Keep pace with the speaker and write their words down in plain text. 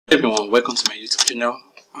Everyone, welcome to my YouTube channel.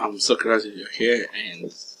 I'm so glad that you're here,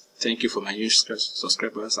 and thank you for my new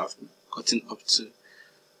subscribers. I've gotten up to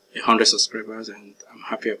 100 subscribers, and I'm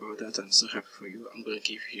happy about that. I'm so happy for you. I'm going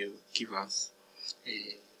to give us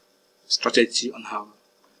a strategy on how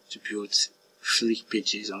to build fleek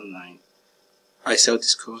pages online. I sell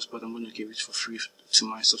this course, but I'm going to give it for free to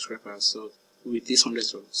my subscribers. So with these 100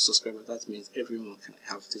 subscribers, that means everyone can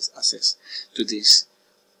have this access to this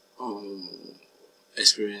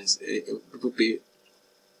experience. People pay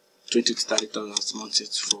 $20 to $30 a month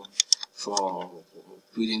for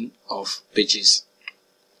building of pages,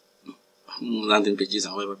 landing pages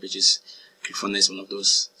and whatever pages. ClickFunnels is one of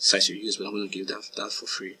those sites you use, but I'm going to give that for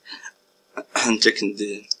free. And check in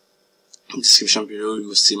the description below, you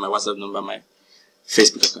will see my WhatsApp number, my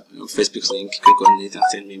Facebook link. Click on it and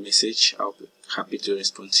send me a message. I'll be happy to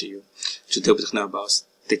respond to you. Today we're talking about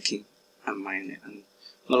staking and mining. And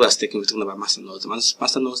not about staking, we're talking about masternodes.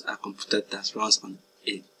 Masternodes are computers that runs on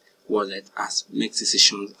a wallet as makes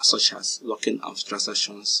decisions such as locking of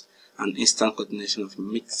transactions and instant coordination of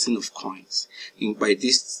mixing of coins. And by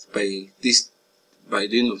this doing,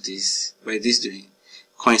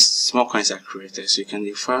 small coins are created. So you can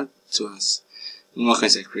refer to as more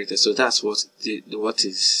coins are created. So that's what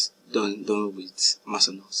is done with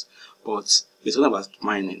masternodes. But we're talking about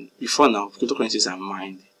mining. Before now, cryptocurrencies are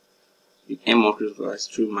mined. You earn more cryptocurrencies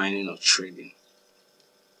through mining or trading.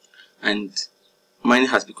 And mining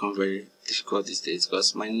has become very difficult these days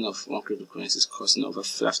because mining of one cryptocurrency is costing over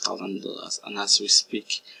 $5,000, and as we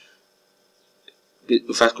speak,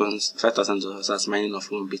 $5,000 as mining of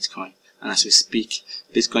one Bitcoin. And as we speak,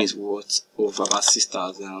 Bitcoin is worth over about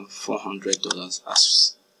 $6,400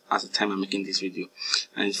 at the time I'm making this video.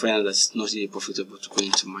 And it's found that it's not really profitable to go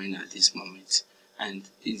into mining at this moment. And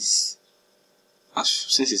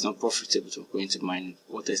since it's not profitable to go into mining,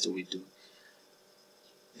 what else do we do?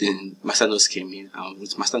 Then masternodes came in, and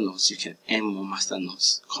with masternodes you can earn more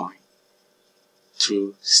masternodes coin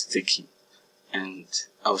through staking. And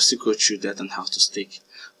I'll still go through that and how to stake.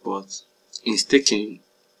 But in staking,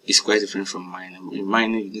 it's quite different from mining. In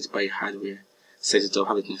mining, you need to buy hardware, set it up,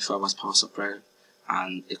 have a 24 hours power supply,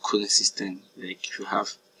 and a cooling system. Like if you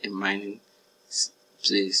have a mining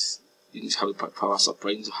place, you need to have a power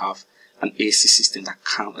supply. You need to have an AC system that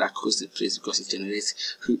cools the place because it generates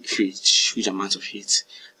huge amount of heat,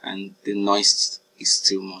 and the noise is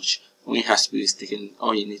too much. When it has to be staking,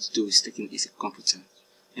 all you need to do is staking is a computer,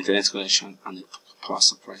 internet connection, and a power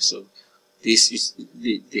supply. So this is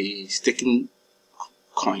the staking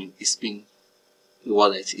coin is being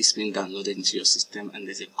wallet is being downloaded into your system, and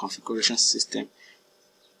there's a configuration system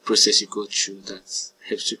process you go through that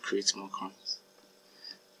helps you create more coins.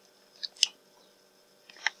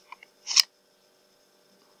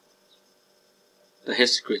 That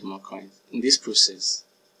helps to create more coins. In this process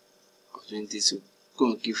of doing this, we're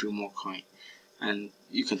going to give you more coin, and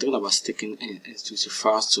you can talk about staking with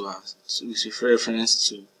reference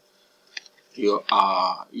to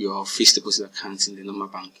your fixed deposit account in the normal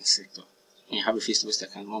banking sector. When you have a fixed deposit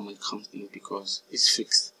account, more money comes in because it's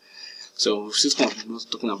fixed. So we're still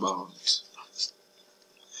talking about.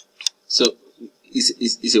 So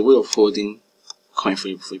it's a way of holding coin for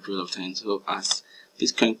a period of time. So as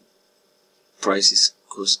Bitcoin prices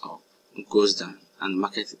goes up, goes down, and the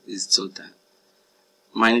market is still down,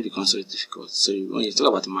 mining becomes very difficult. So when you talk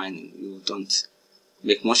about mining, you don't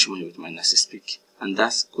make much money with mining as you speak, and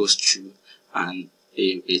that goes through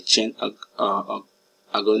a chain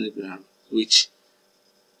algorithm which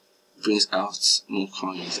brings out more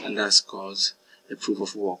coins, and that's called a proof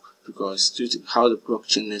of work. Because due to how the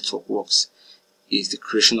blockchain network works is the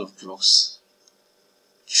creation of blocks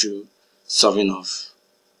through solving of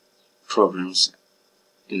problems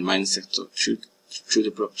in the mining sector through the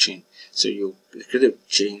blockchain. So you create a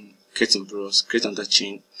chain, create some blocks, create another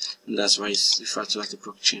chain, and that's why it's referred to as the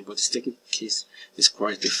blockchain. But the staking case is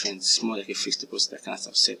quite different. It's more like a fixed deposit account, as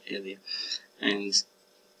I've said earlier. And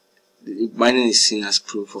mining is seen as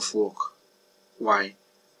proof of work. Why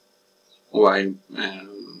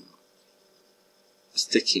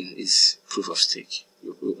staking is proof of stake.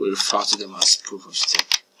 We refer to them as proof of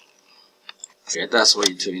stake. Okay, that's what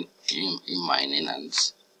you're doing in mining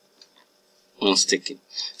and on staking.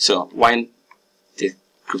 So why the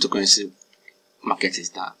cryptocurrency market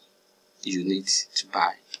is that you need to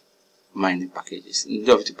buy mining packages. In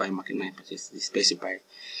order to buy mining packages, it's best to buy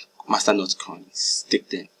masternode coins, stake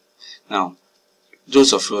them. Now,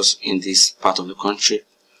 those of us in this part of the country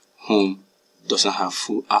whom doesn't have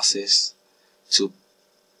full access to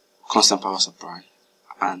constant power supply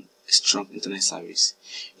and a strong internet service,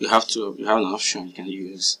 you have an option. You can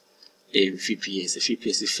use a VPS. A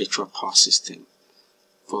VPS is a virtual power system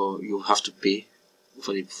you have to pay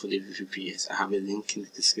for the VPS. I have a link in the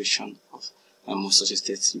description of my most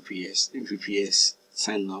suggested VPS.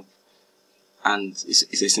 Sign up, and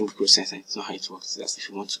it's a simple process. And it's not how it works. That's if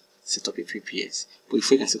you want to set up a VPS. But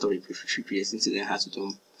if you can set up a VPS, instead then have to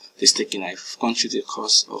do the staking. I've gone through the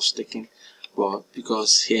course of staking, but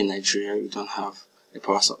because here in Nigeria we don't have a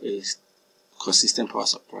consistent power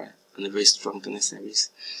supply and a very strong internet service,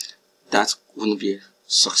 that wouldn't be a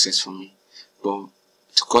success for me. But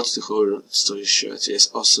to cut the whole story short, there's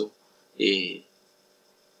also a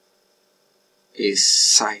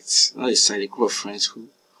group of friends who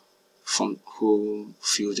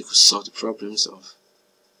feel they could solve the problems of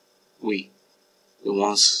the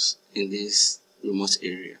ones in this remote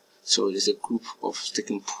area. So there's a group of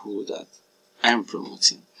staking pool that I am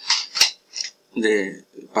promoting, the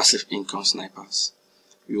passive income snipers.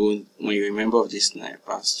 When you're a member of this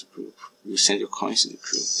snipers group, you send your coins to the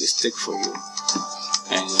group, they stake for you,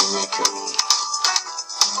 and you make your own.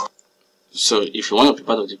 So if you want to be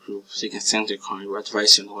part of the group, so you can send your coin, we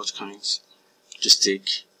advise you on what coins to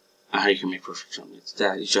stake and how you can make profit from it.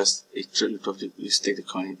 That is just a trade of you stake the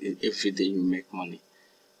coin. Every day you make money.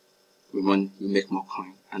 You make more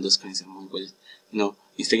coin, and those coins are more. But in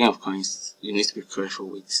staking of coins, you need to be careful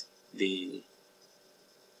with the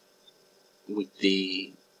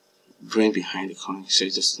brain behind the coin. So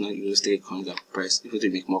you just you stake coins at price. If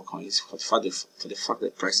you make more coins, for the fact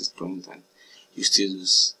that price is growing, then you still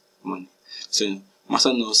lose money. So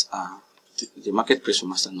masternodes are the market price for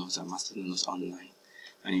masternodes are masternodes online.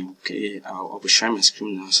 And I'll be sharing my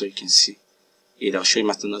screen now so you can see it. I'll show you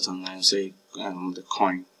masternodes online, so the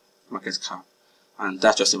coin market cap, and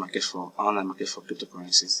that's just a market for online market for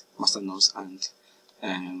cryptocurrencies, masternodes,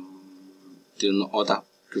 and the other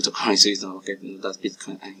cryptocurrencies don't market, that's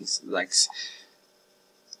Bitcoin and its likes.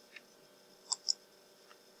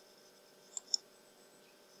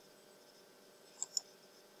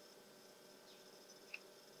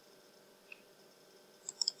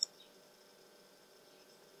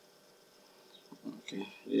 Okay,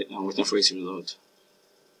 yeah, I'm waiting for it to reload.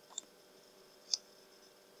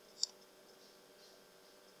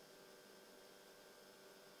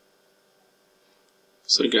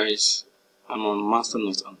 So guys, I'm on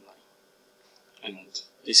Masternodes online, and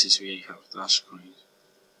this is where you have Dashcoin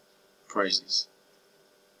prices.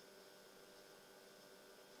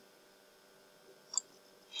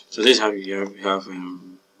 So this is how we have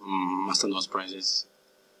Masternodes prices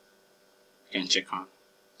you can check on.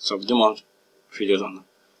 So we do more videos on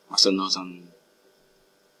Masternodes and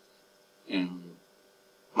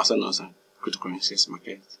cryptocurrencies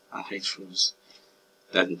market and hedge funds.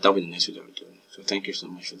 That'll be the next video we're doing. So thank you so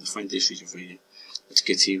much. If you find this video very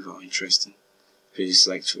educative or interesting, please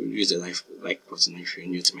use the like button. If you're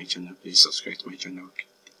new to my channel, please subscribe to my channel,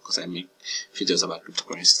 because I make videos about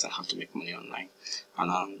cryptocurrencies and how to make money online.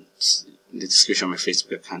 And in the description of my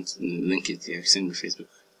Facebook account, link it there. Send me Facebook,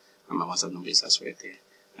 and my WhatsApp number is as well there.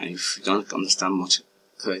 And if you don't understand much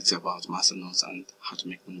clarity about masternodes and how to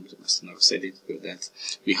make money with masternodes, I've said it that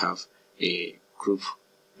we have a group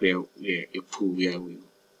where a pool where we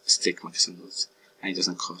stake masternodes, and it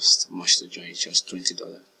doesn't cost much to join. It's just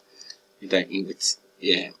 $20. Either in with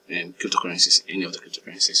cryptocurrencies, any of the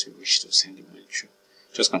cryptocurrencies we wish to send the money through.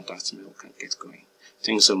 Just contact me, we can get going.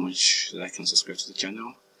 Thank you so much. Like and subscribe to the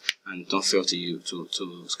channel, and don't fail to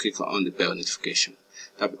click on the bell notification.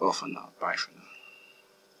 That'll be all for now. Bye for now.